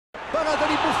Parata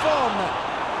di Buffon.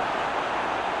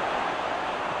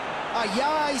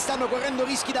 Aiai, stanno correndo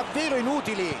rischi davvero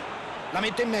inutili. La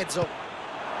mette in mezzo.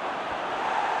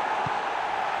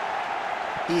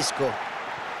 Isco.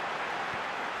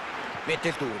 Mette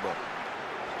il turbo.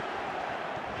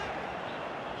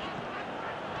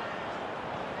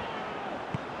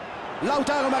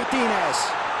 Lautaro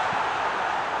Martinez.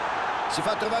 Si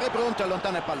fa trovare pronto e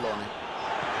allontana il pallone.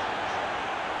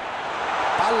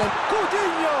 Palla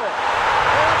Coutinho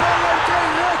e la palla entra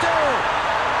in rete.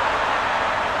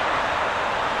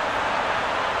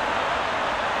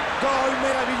 Gol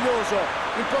meraviglioso,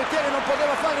 il portiere non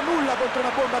poteva fare nulla contro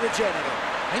una bomba del genere.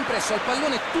 Ha impresso al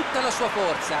pallone tutta la sua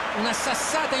forza, una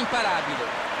sassata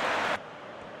imparabile.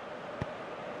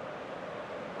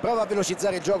 Prova a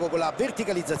velocizzare il gioco con la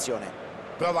verticalizzazione,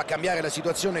 prova a cambiare la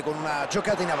situazione con una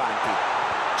giocata in avanti,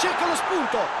 cerca lo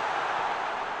spunto.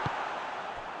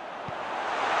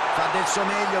 Fa del suo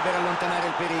meglio per allontanare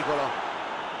il pericolo.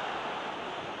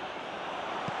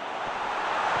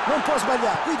 Non può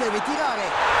sbagliare, qui deve tirare.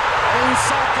 E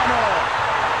insaccano.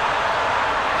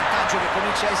 Vantaggio che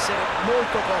comincia a essere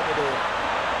molto comodo.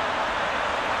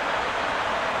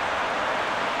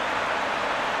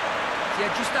 Si è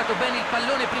aggiustato bene il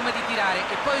pallone prima di tirare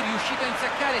e poi è riuscito a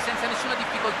insaccare senza nessuna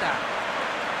difficoltà.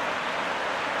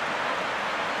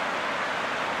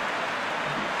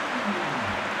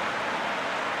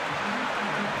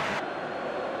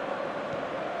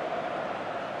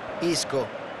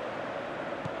 Isco.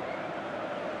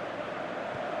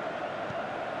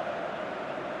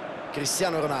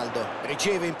 Cristiano Ronaldo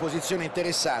riceve in posizione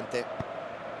interessante.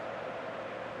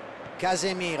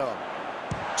 Casemiro.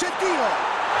 C'è il tiro.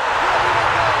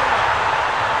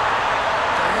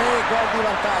 3 gol di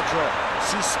vantaggio.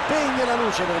 Si spegne la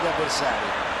luce per gli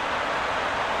avversari.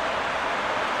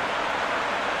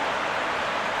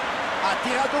 Ha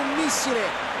tirato un missile,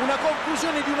 una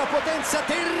conclusione di una potenza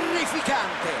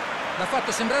terrificante. L'ha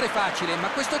fatto sembrare facile, ma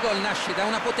questo gol nasce da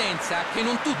una potenza che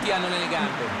non tutti hanno nelle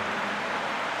gambe.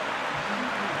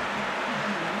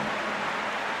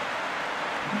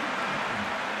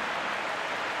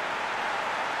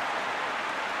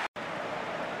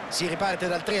 Si riparte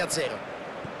dal 3-0.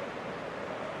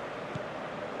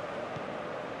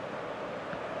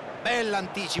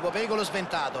 Bell'anticipo, pericolo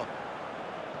sventato.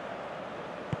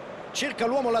 Cerca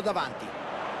l'uomo là davanti.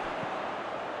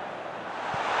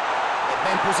 È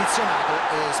ben posizionato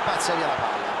e spazza via la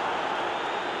palla.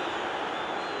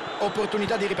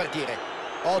 Opportunità di ripartire.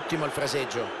 Ottimo il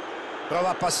fraseggio. Prova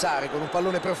a passare con un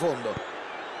pallone profondo.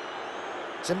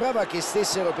 Sembrava che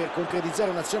stessero per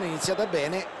concretizzare un'azione iniziata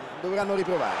bene. Dovranno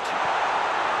riprovarci.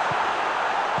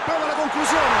 Prova la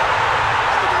conclusione.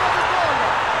 Ha trovato il gol.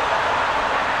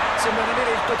 Sembra di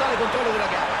avere il totale controllo della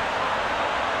gara.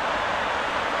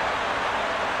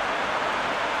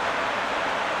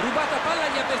 Rubata palla,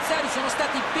 gli avversari sono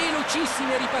stati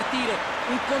velocissimi a ripartire.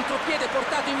 Un contropiede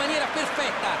portato in maniera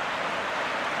perfetta.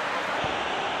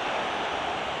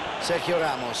 Sergio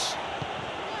Ramos.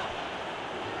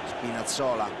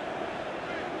 Spinazzola.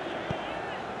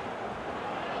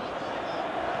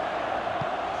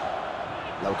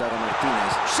 Lautaro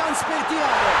Martinez. Chance per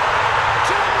tirare.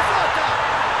 Ce l'hanno fatta.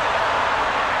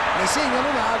 Ne segnano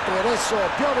un altro e adesso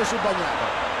piove sul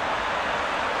bagnato.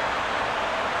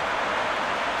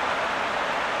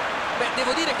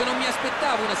 Devo dire che non mi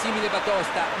aspettavo una simile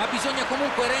batosta, ma bisogna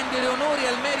comunque rendere onore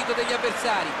al merito degli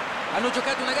avversari. Hanno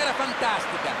giocato una gara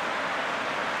fantastica.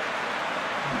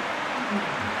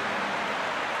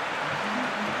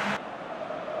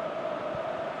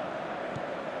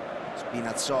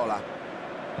 Spinazzola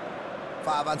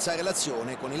fa avanzare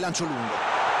l'azione con il lancio lungo.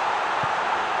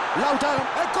 Lautaro,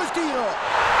 ecco il tiro.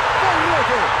 Buon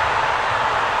rete.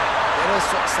 E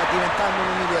adesso sta diventando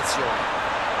un'umiliazione.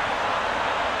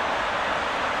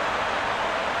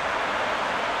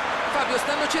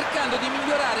 Stanno cercando di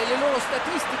migliorare le loro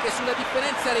statistiche sulla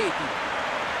differenza reti.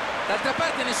 D'altra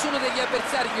parte nessuno degli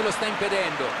avversari glielo sta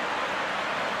impedendo.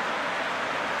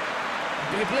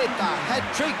 Tripletta,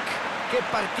 hat-trick. Che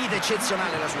partita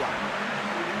eccezionale la sua.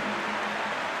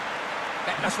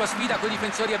 La sua sfida con i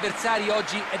difensori avversari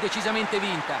oggi è decisamente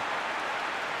vinta.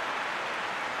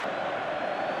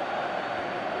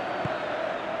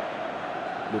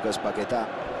 Lucas Paquetá.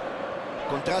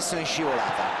 Contrasto in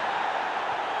scivolata.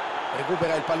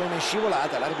 Recupera il pallone in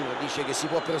scivolata, l'arbitro dice che si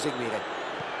può proseguire.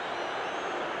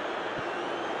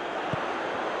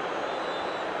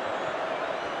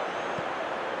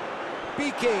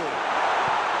 Piqué.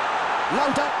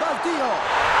 Lautaro dal tiro.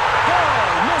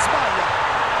 Gol, non sbaglia.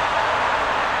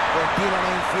 Continuano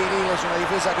a infierire su una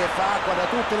difesa che fa acqua da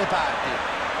tutte le parti.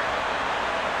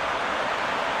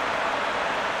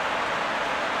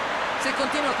 Se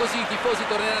continua così i tifosi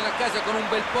torneranno a casa con un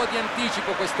bel po' di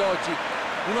anticipo quest'oggi.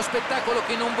 Uno spettacolo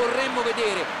che non vorremmo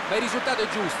vedere, ma il risultato è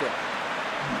giusto.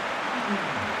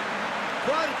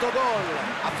 Quarto gol,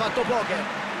 ha fatto poker.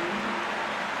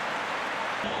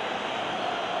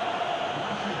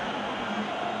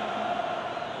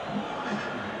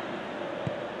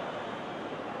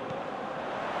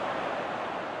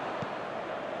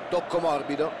 Tocco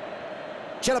morbido.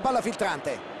 C'è la palla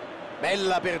filtrante.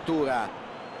 Bella apertura.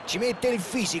 Ci mette il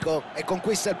fisico e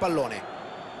conquista il pallone.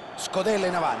 Scodella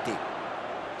in avanti.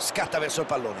 Scatta verso il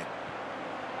pallone.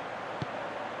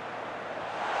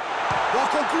 Può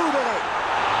concludere.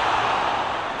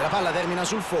 La palla termina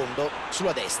sul fondo,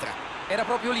 sulla destra. Era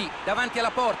proprio lì, davanti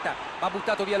alla porta, ma ha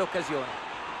buttato via l'occasione.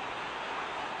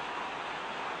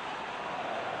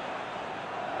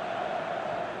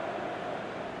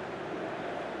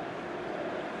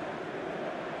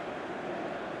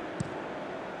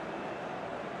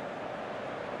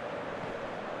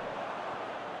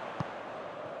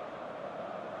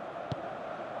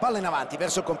 Palla in avanti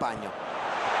verso il compagno.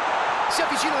 Si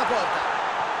avvicina alla porta.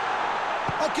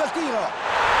 Occhio al tiro.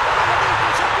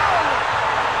 C'è gol!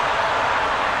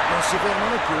 Non si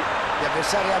fermano più. Gli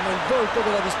avversari hanno il volto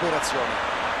della disperazione.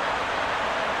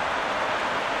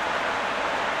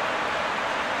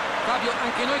 Fabio,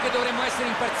 anche noi che dovremmo essere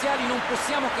imparziali non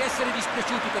possiamo che essere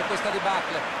dispiaciuti per questa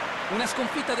debacle. Una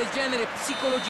sconfitta del genere psicologicamente